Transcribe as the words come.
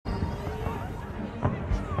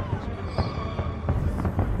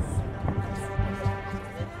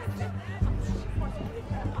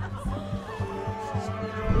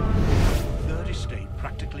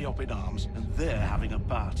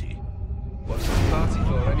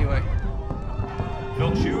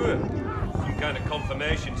Not sure. Some kind of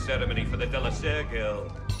confirmation ceremony for the De La Serre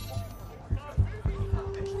girl.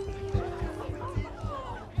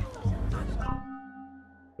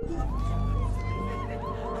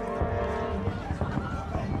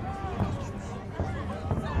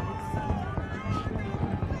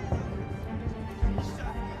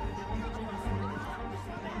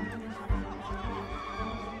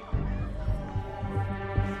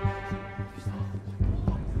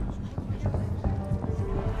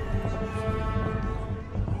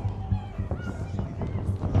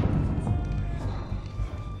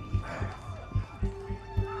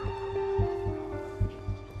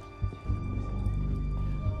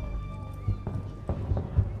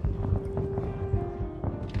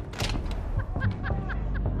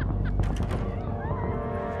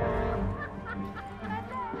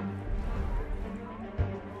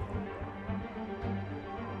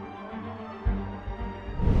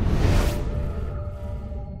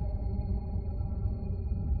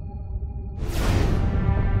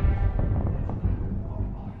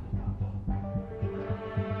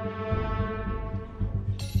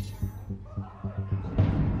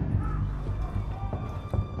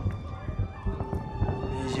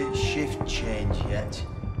 Shift change yet?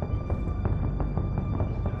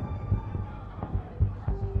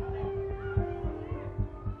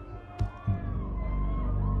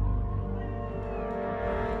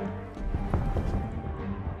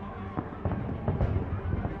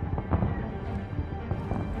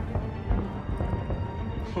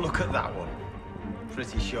 Look at that one.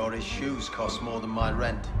 Pretty sure his shoes cost more than my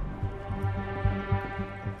rent.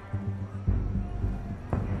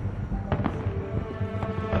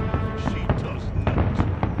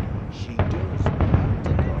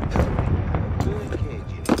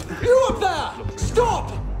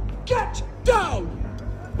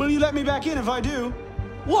 Will you let me back in if I do?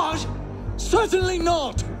 What? Certainly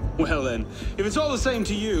not! Well then, if it's all the same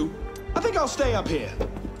to you, I think I'll stay up here.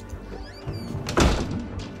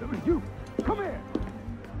 You, come here!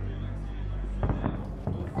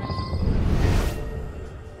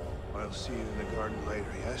 I'll see you in the garden later,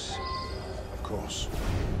 yes? Of course.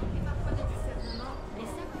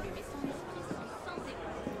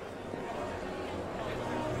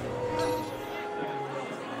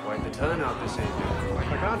 Quite the turnout this evening.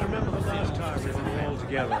 I can't remember the last time we were all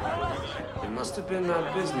together. It must have been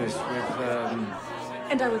that business with,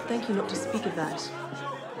 And I would thank you not to speak of that.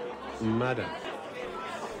 Madam.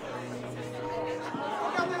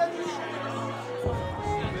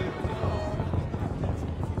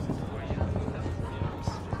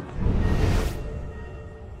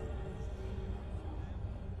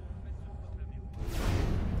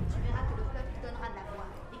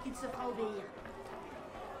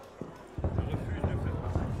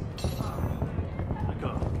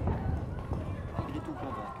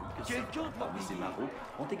 Ces marauds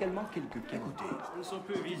ont également quelques qualités. Écoutez, ils sont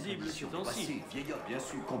peu visibles ce temps-ci. Vieillard, bien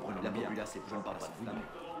sûr, comprenons la populace, je ne parle pas de vous.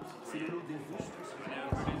 C'est le lot des Je connais un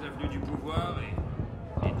peu les avenues du pouvoir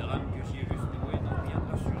et les drames que j'y ai vu se nouer n'ont rien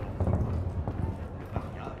de rassurant. Le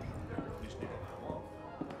mariage, plus des enfants.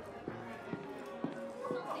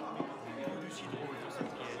 Du cidre dans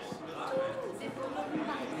cette pièce.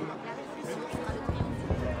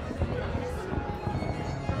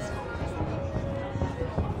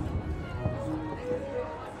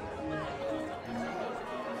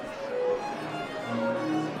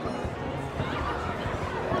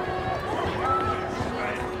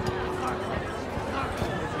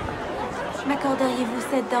 M'accorderiez-vous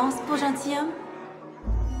cette danse pour gentilhomme?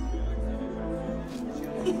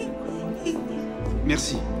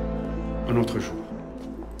 Merci. Un autre jour.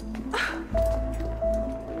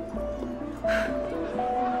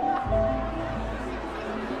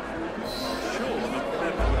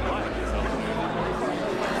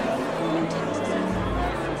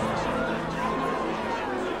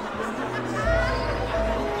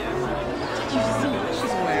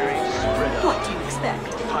 What do you expect?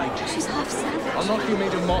 She's half savage. I'll not be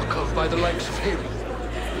made a mock of by the likes of him.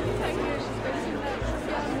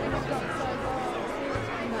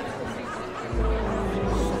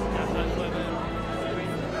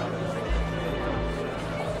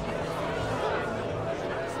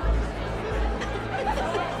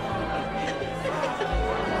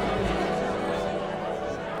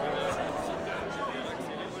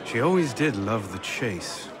 She always did love the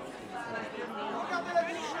chase.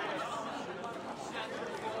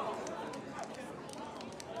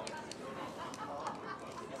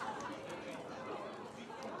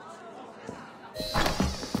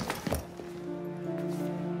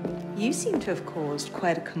 You seem to have caused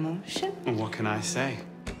quite a commotion. Well, what can I say?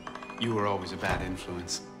 You were always a bad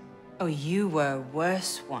influence. Oh, you were a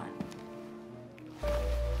worse one.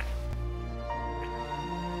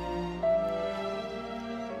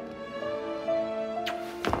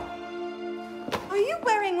 Are you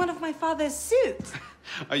wearing one of my father's suits?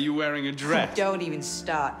 Are you wearing a dress? Don't even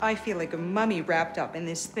start. I feel like a mummy wrapped up in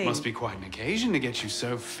this thing. Must be quite an occasion to get you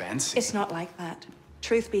so fancy. It's not like that.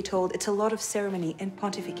 Truth be told, it's a lot of ceremony and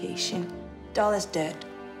pontification. Dull as dirt.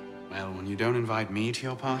 Well, when you don't invite me to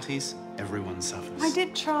your parties, everyone suffers. I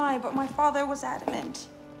did try, but my father was adamant.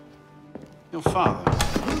 Your father?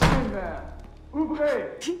 Who's in there?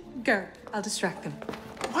 Ouvrez! Go. I'll distract them.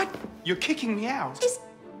 What? You're kicking me out? It's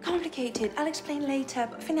complicated. I'll explain later,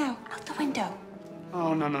 but for now, out the window.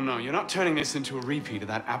 Oh, no. You're not turning this into a repeat of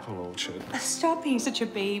that apple orchard. Stop being such a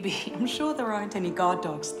baby. I'm sure there aren't any guard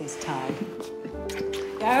dogs this time.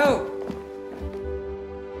 Go!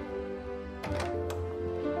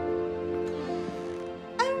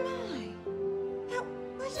 Oh my! Now,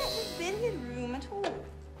 wasn't the billiard room at all?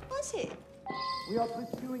 Was it? We are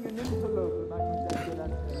pursuing an interloper, Mademoiselle de la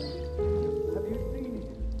Serre. Have you seen him?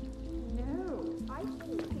 No, I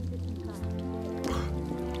didn't think that you guys.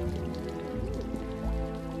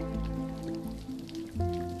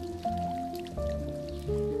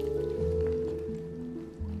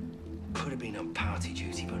 Could have been on party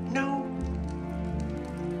duty, but no.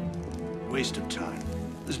 Waste of time.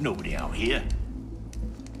 There's nobody out here.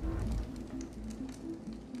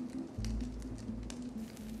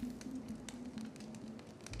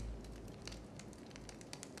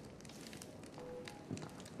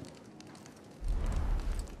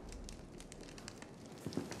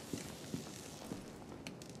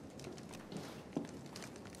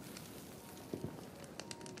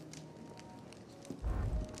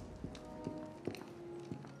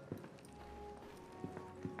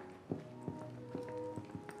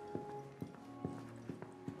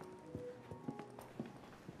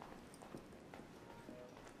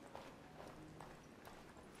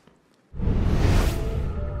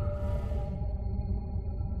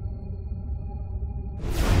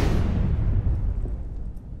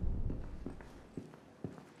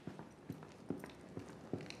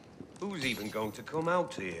 Who's even going to come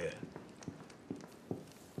out here?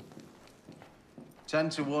 10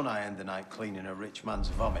 to 1 I end the night cleaning a rich man's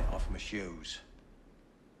vomit off my shoes.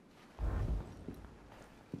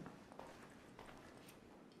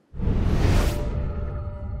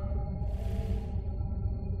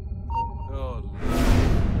 Oh,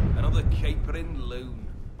 another capering loon.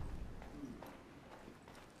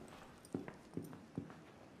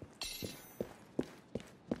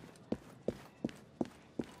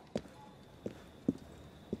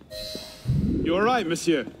 You all right,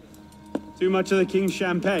 monsieur? Too much of the king's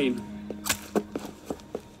champagne?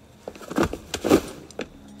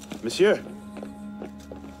 Monsieur?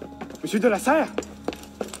 Monsieur de la Serre?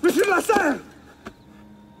 Monsieur de la Serre!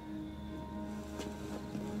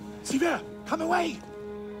 Sylvain, come away!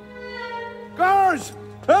 Guards!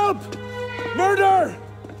 Help! Murder!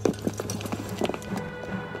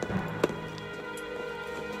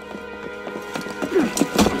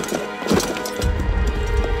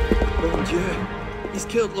 Mon Dieu! He's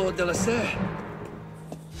killed Lord de la Serre.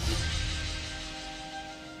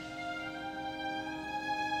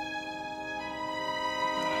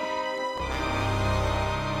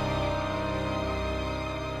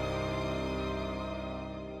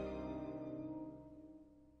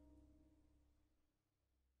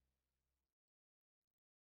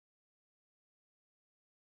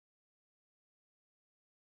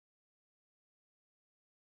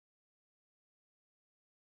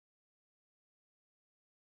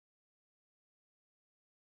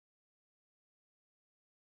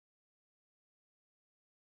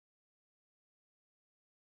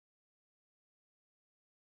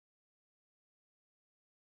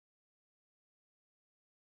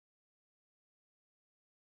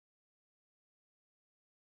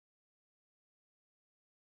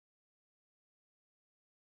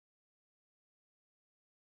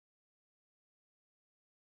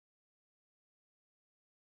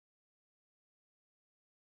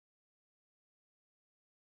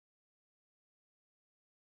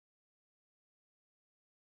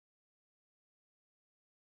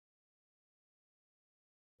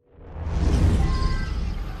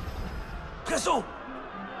 Pressons!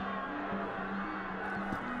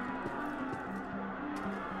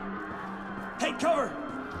 Take cover!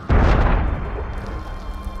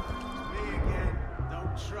 Me again.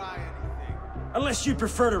 Don't try anything. Unless you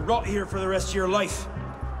prefer to rot here for the rest of your life.